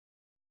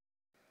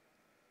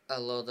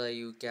Hello there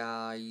you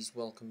guys,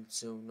 welcome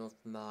to one of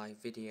my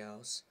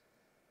videos.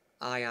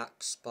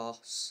 Ajax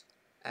boss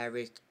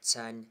Erik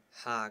Ten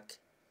Hag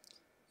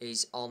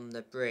is on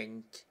the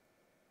brink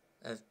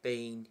of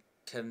being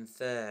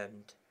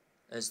confirmed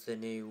as the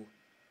new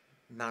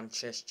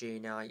Manchester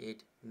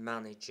United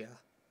manager.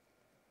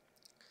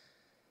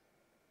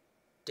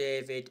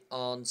 David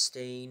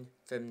Ornstein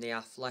from The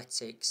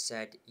Athletic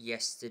said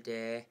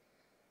yesterday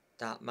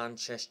that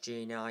Manchester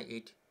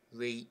United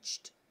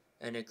reached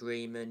an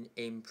agreement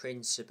in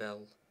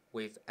principle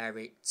with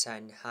Erik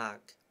Ten Hag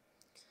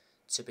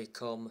to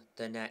become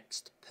the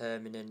next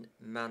permanent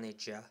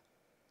manager.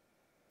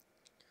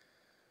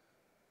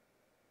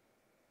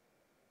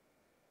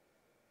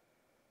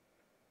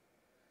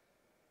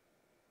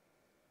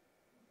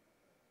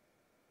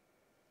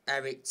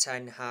 Erik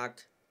Ten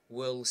Hag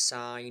will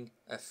sign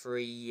a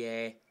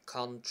 3-year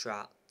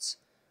contract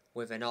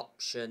with an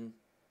option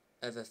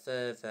of a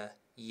further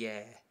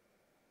year.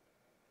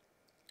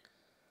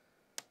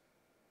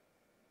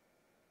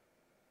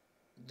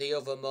 The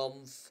other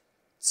month,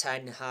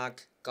 Ten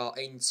Hag got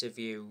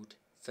interviewed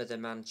for the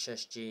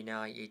Manchester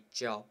United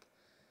job,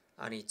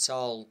 and he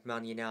told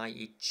Man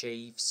United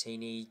chiefs he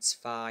needs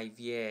 5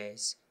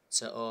 years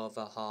to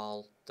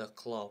overhaul the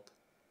club.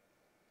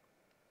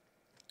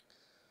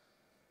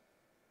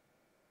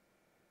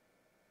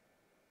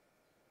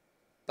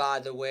 By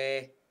the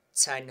way,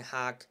 Ten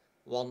Hag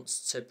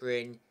wants to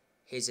bring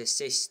his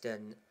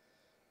assistant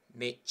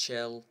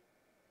Mitchell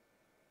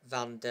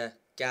van der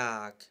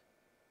Gaag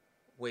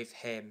with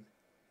him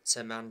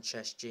to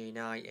Manchester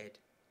United.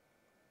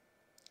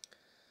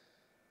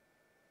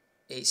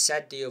 It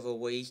said the other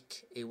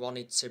week he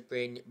wanted to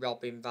bring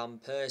Robin van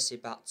Persie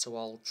back to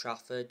Old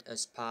Trafford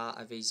as part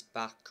of his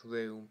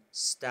backroom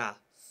staff.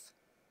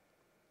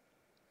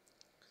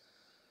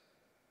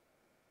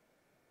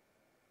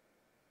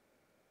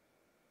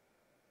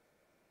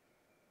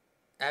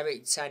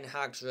 Erik Ten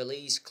Hag's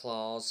release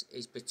clause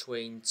is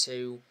between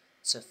 2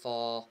 to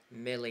 4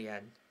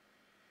 million.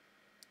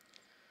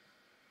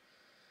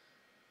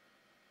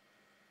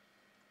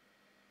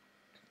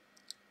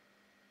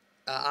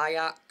 At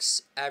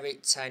Ajax,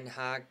 Erik Ten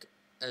Hag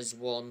has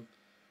won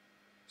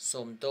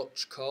some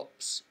Dutch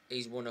Cups,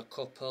 he's won a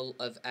couple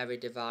of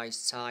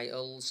Eredivisie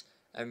titles,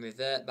 and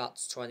revert back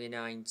to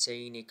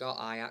 2019, he got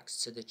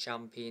Ajax to the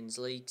Champions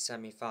League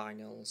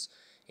semi-finals.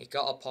 He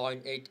got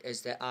appointed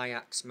as the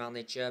Ajax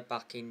manager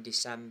back in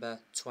December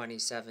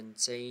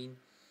 2017.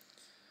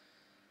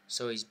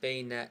 So he's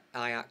been the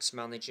Ajax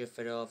manager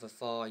for over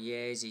 4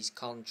 years, his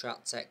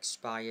contract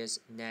expires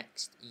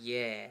next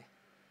year.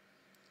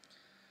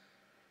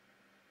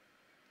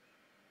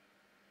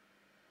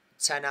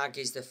 Ten Hag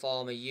is the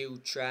former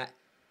Utrecht,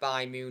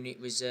 Bayern Munich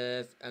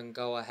reserve and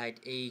Go Ahead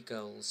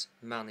Eagles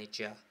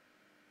manager.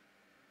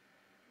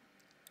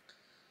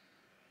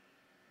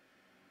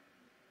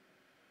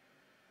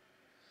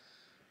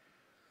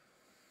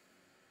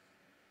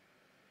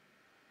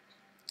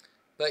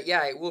 But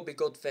yeah, it would be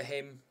good for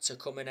him to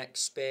come and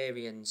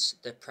experience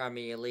the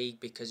Premier League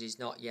because he's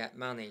not yet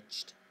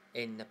managed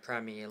in the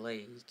Premier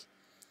League.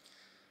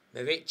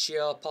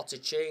 Mauricio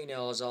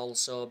Pochettino has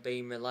also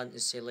been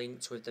relentlessly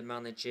linked with the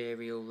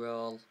managerial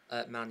role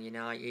at Man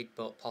United,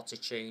 but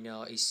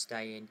Pochettino is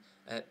staying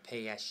at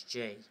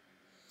PSG.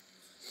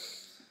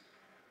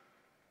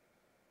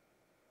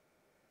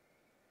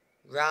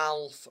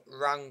 Ralf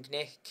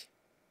Rangnick.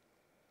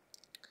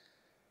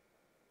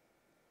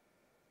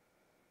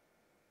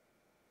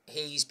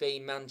 He's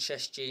been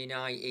Manchester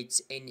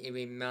United's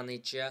interim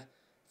manager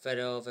for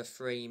over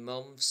 3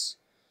 months.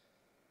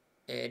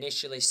 He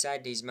initially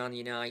said he's Man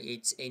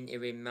United's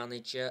interim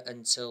manager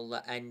until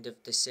the end of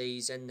the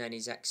season, then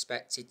he's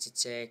expected to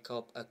take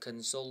up a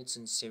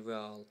consultancy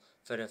role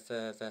for a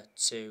further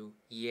 2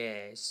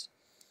 years.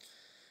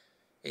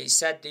 It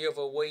said the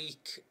other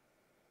week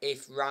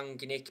if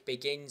Rangnick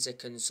begins a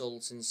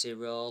consultancy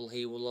role,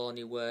 he will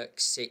only work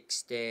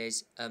 6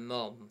 days a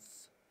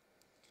month.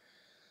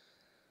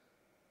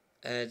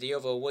 The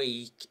other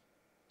week,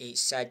 it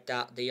said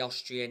that the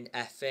Austrian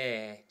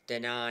FA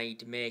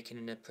denied making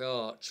an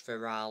approach for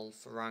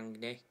Ralf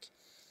Rangnick.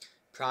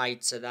 Prior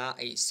to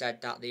that, it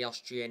said that the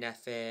Austrian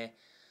FA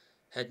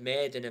had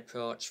made an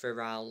approach for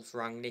Ralf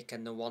Rangnick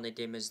and they wanted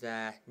him as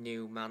their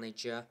new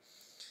manager.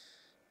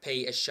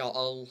 Peter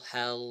Schottel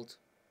held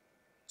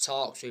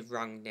talks with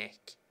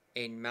Rangnick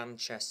in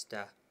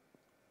Manchester.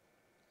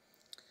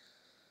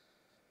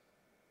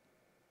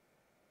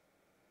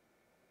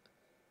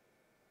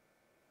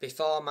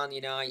 Before Man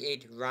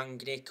United,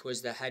 Rangnick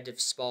was the head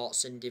of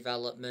sports and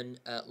development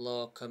at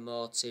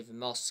Lokomotiv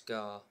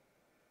Moscow.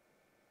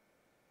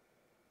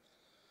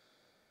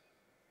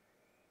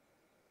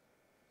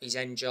 He's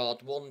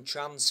endured 1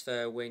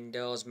 transfer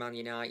window as Man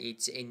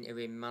United's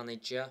interim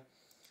manager.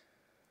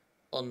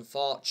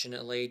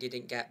 Unfortunately, he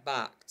didn't get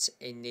backed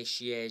in this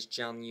year's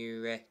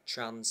January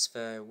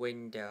transfer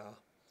window.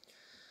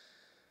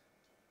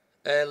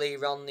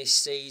 Earlier on this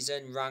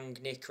season,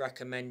 Rangnick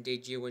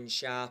recommended Ewan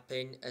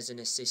Sharping as an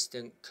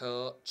assistant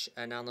coach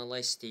and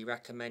analyst. He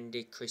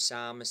recommended Chris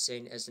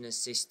Armisen as an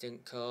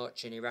assistant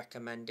coach, and he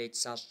recommended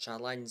Saz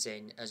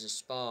Chalenzin as a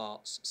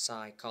sports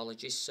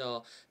psychologist.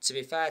 So, to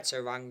be fair to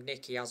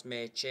Rangnick, he has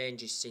made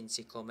changes since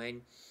he come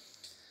in.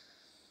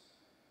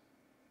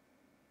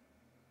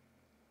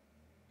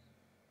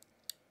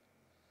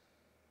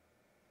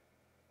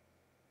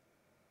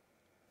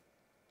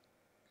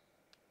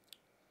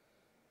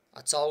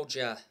 I told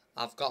you,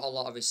 I've got a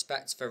lot of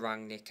respect for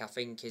Rangnick. I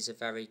think he's a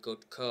very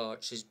good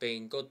coach. There's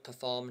been good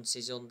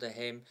performances under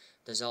him.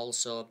 There's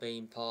also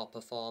been poor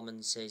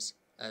performances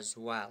as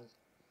well.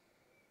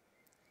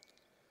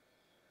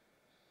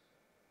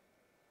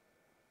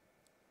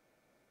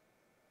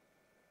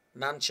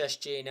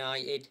 Manchester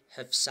United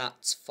have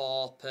sacked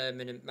 4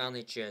 permanent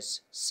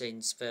managers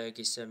since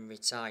Ferguson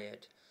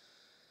retired.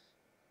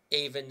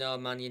 Even though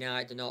Man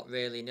United are not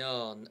really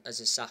known as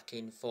a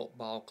sacking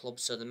football club.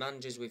 So the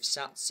managers we've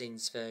sacked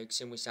since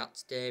Ferguson, we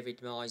sacked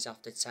David Moyes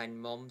after 10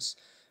 months.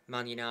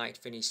 Man United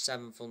finished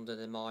 7th under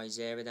the Moyes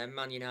era. Then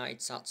Man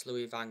United sacked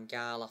Louis van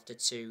Gaal after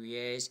 2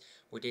 years.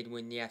 We did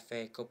win the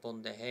FA Cup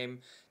under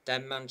him.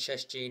 Then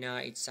Manchester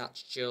United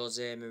sacked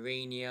Jose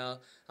Mourinho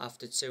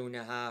after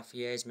 2.5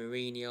 years.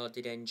 Mourinho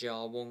did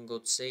enjoy one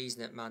good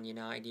season at Man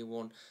United. He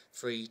won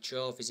 3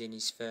 trophies in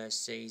his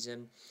first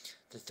season.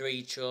 The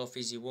 3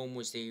 trophies he won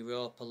was the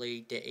Europa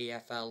League, the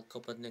EFL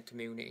Cup and the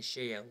Community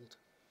Shield.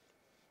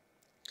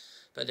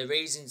 But the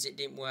reasons it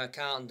didn't work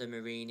out under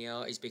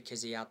Mourinho is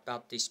because he had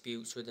bad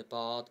disputes with the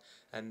board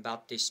and bad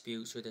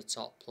disputes with the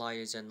top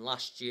players. And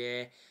last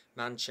year,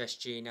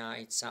 Manchester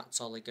United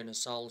sacked Ole Gunnar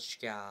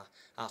Solskjaer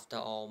after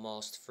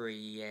almost 3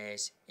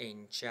 years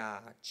in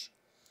charge.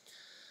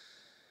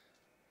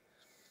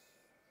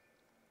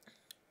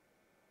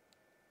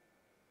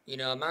 You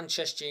know,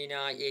 Manchester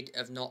United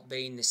have not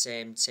been the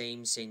same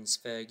team since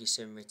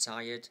Ferguson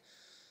retired.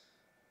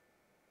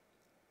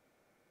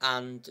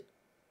 And,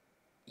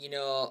 you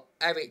know,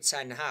 Erik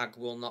ten Hag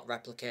will not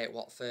replicate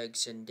what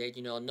Ferguson did.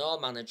 You know, no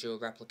manager will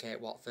replicate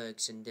what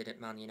Ferguson did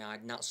at Man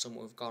United, and that's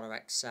something we've got to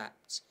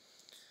accept.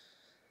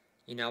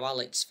 You know,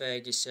 Alex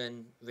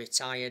Ferguson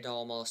retired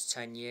almost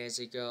 10 years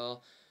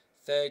ago.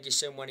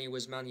 Ferguson, when he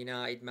was Man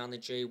United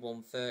manager, he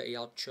won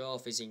 30-odd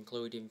trophies,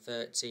 including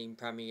 13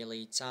 Premier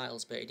League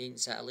titles, but he didn't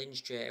settle in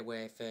straight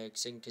away,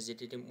 Ferguson, because he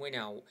didn't win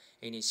out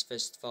in his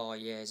first 4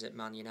 years at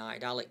Man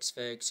United. Alex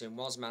Ferguson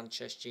was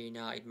Manchester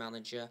United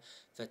manager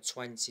for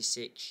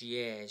 26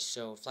 years,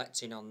 so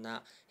reflecting on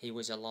that, he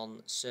was a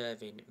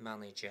long-serving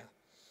manager.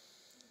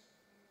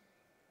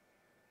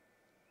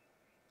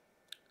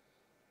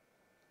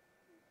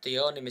 The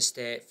only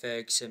mistake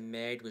Ferguson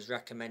made was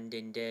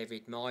recommending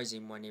David Moyes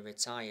in when he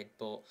retired,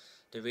 but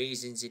the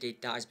reasons he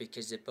did that is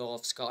because they're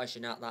both Scottish,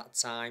 and at that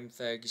time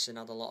Ferguson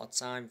had a lot of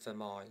time for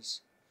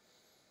Moyes.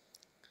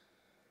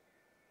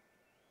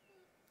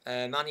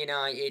 Man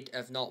United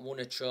have not won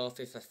a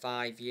trophy for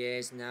 5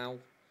 years now.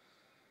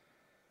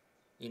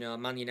 You know,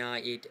 Man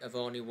United have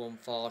only won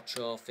 4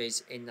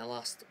 trophies in the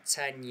last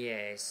 10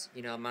 years.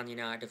 You know, Man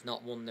United have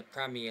not won the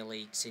Premier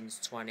League since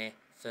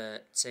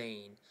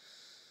 2013.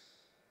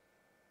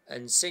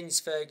 And since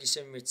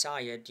Ferguson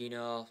retired, you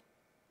know,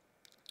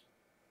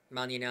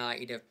 Man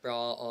United have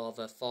brought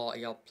over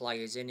 40-odd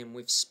players in, and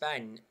we've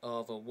spent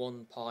over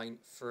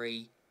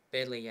 1.3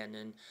 billion.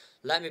 And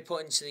let me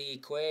put into the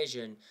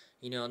equation,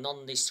 you know, none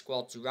of this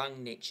squad's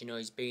Rangnick, you know,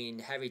 he's been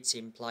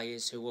inheriting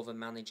players who other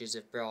managers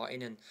have brought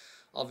in. And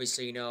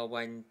obviously, you know,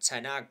 when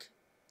Ten Hag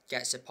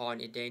gets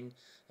appointed in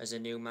as a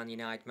new Man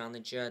United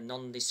manager,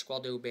 none of this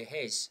squad will be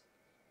his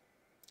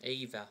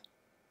either.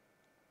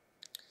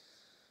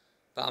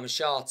 But I'm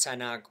sure Ten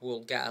Hag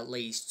will get at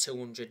least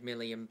 £200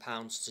 million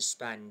to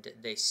spend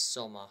this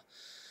summer.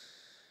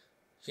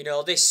 You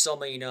know, this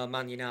summer, you know,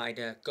 Man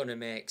United are going to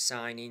make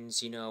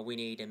signings. You know, we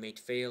need a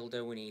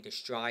midfielder, we need a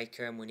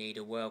striker, and we need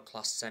a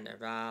world-class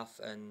centre-half.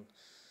 And,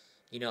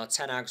 you know,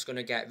 Ten Hag's going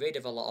to get rid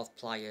of a lot of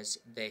players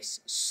this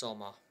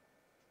summer.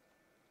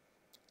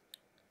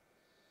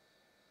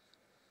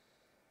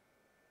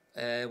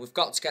 We've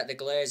got to get the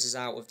Glazers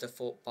out of the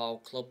football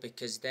club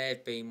because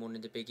they've been one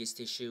of the biggest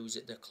issues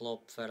at the club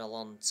for a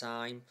long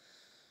time.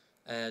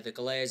 The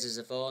Glazers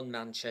have owned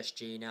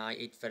Manchester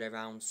United for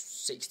around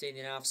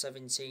 16.5,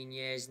 17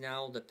 years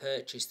now. They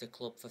purchased the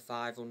club for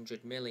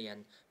 500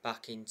 million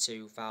back in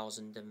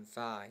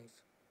 2005.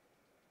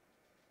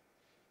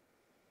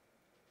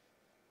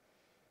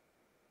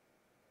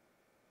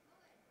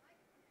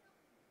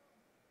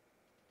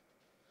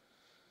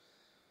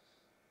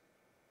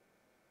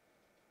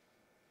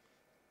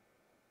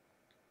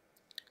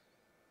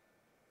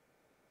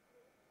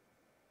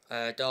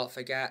 Don't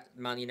forget,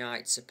 Man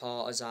United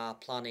supporters are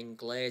planning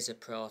Glazer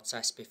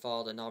protest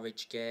before the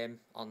Norwich game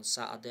on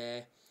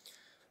Saturday.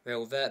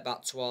 We'll revert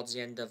back towards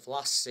the end of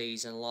last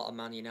season. A lot of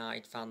Man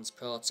United fans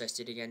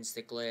protested against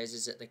the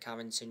Glazers at the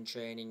Carrington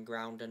training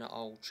ground and at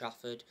Old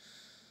Trafford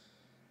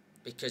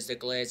because the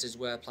Glazers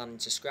were planning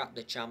to scrap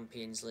the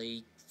Champions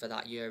League for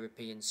that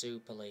European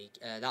Super League.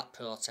 That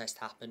protest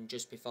happened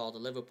just before the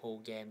Liverpool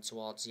game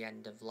towards the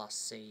end of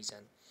last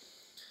season.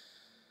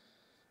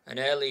 And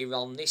earlier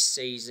on this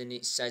season,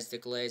 it says the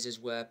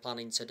Glazers were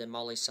planning to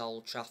demolish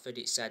Old Trafford.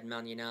 It said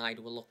Man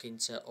United were looking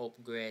to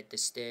upgrade the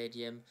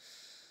stadium.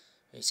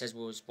 It says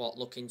we was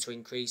looking to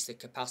increase the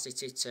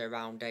capacity to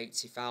around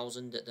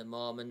 80,000. At the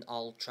moment,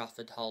 Old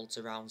Trafford holds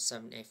around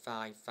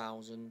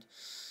 75,000.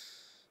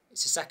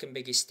 It's the second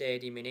biggest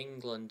stadium in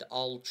England.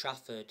 Old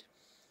Trafford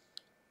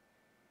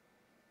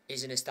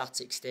isn't a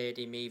static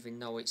stadium even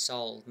though it's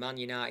old. Man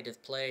United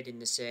have played in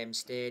the same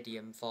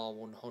stadium for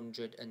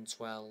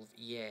 112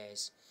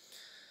 years.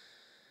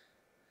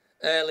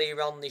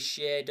 Earlier on this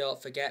year,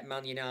 don't forget,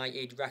 Man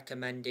United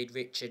recommended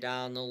Richard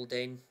Arnold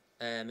in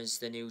as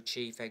the new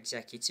chief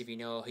executive. You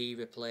know, he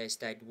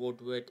replaced Ed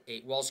Woodward.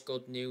 It was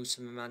good news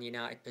from a Man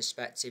United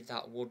perspective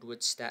that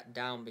Woodward stepped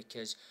down,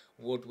 because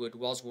Woodward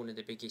was one of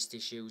the biggest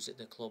issues at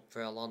the club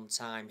for a long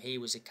time. He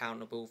was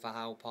accountable for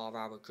how poor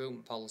our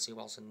recruitment policy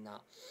was and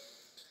that.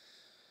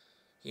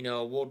 You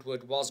know,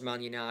 Woodward was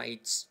Man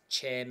United's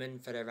chairman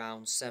for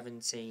around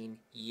 17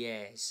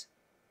 years.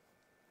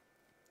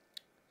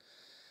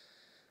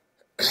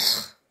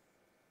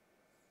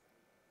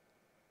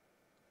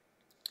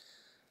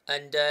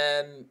 And,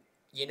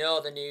 you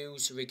know the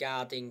news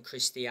regarding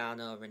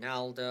Cristiano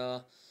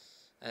Ronaldo.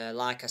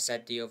 Like I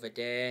said the other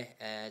day,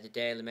 the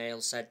Daily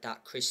Mail said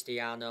that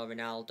Cristiano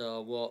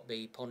Ronaldo won't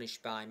be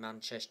punished by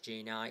Manchester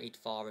United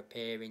for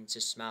appearing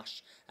to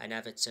smash an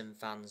Everton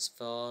fan's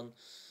phone.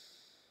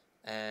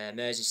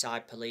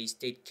 Merseyside police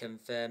did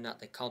confirm that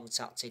they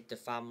contacted the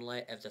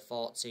family of the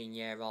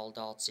 14-year-old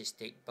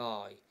autistic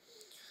boy.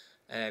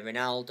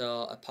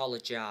 Ronaldo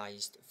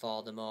apologised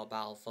for the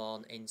mobile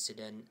phone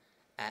incident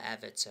at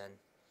Everton.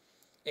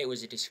 It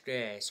was a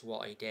disgrace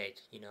what he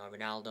did. You know,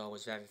 Ronaldo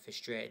was very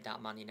frustrated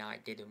that Man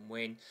United didn't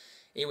win.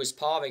 He was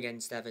poor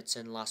against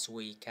Everton last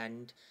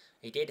weekend.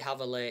 He did have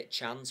a late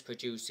chance,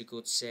 produced a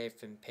good save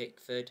from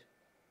Pickford,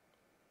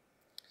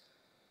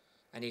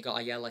 and he got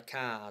a yellow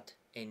card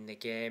in the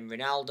game.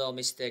 Ronaldo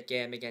missed the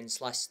game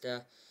against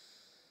Leicester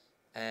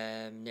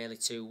nearly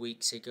 2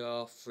 weeks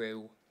ago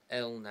through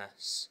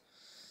illness.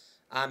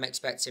 I'm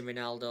expecting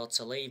Ronaldo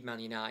to leave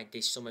Man United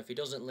this summer. If he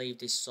doesn't leave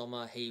this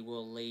summer, he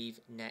will leave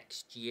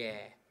next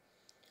year.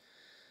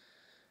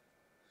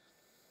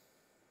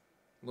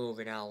 Will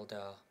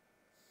Ronaldo.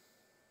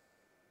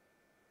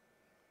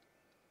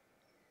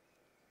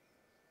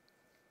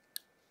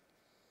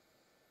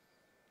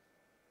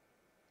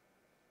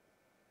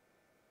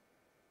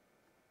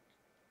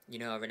 You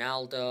know,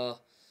 Ronaldo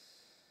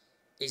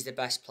is the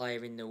best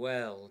player in the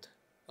world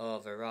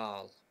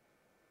overall.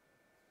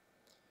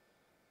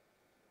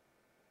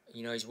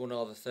 You know, he's won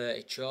over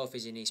 30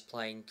 trophies in his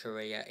playing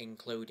career,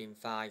 including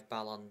 5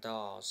 Ballon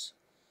d'Ors.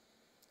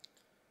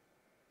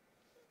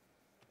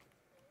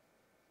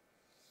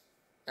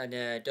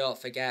 And don't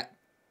forget,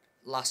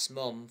 last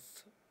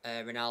month,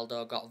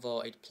 Ronaldo got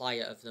voted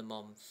Player of the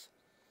Month.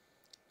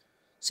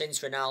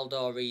 Since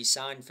Ronaldo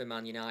re-signed for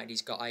Man United,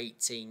 he's got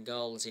 18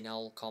 goals in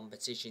all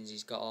competitions.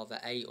 He's got over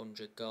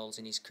 800 goals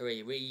in his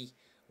career.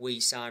 We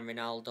signed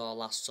Ronaldo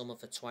last summer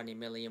for 20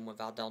 million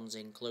with add-ons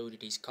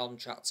included. His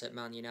contract at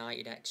Man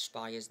United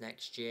expires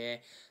next year.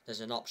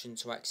 There's an option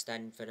to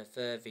extend for a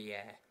further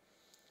year.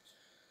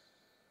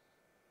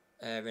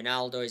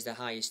 Ronaldo is the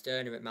highest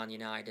earner at Man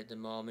United at the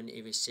moment.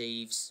 He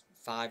receives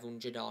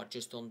 500 or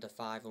just under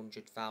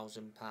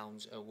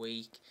 £500,000 a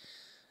week.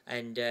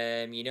 And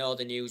you know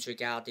the news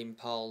regarding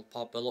Paul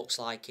Pogba. Looks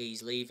like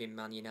he's leaving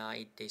Man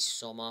United this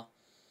summer.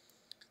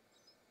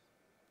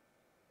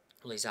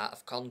 Well, he's out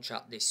of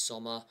contract this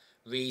summer.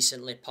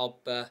 Recently,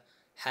 Pogba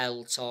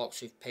held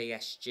talks with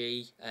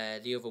PSG.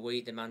 The other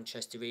week, the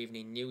Manchester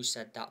Evening News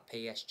said that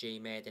PSG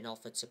made an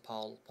offer to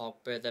Paul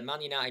Pogba. The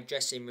Man United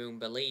dressing room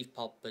believe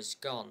Pogba's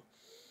gone.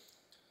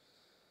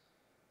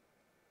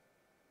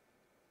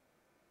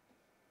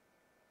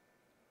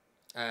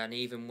 And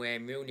even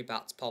Wayne Rooney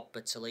backed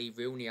Pogba to leave.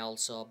 Rooney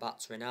also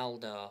backed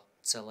Ronaldo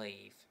to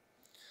leave.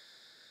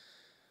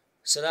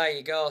 So there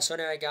you go. So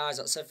anyway guys,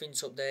 that's everything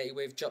to update you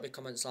with. Drop your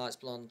comments, likes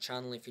below on the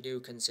channel. If you do,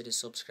 consider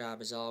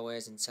subscribe as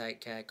always, and take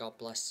care. God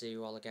bless. See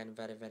you all again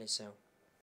very, very soon.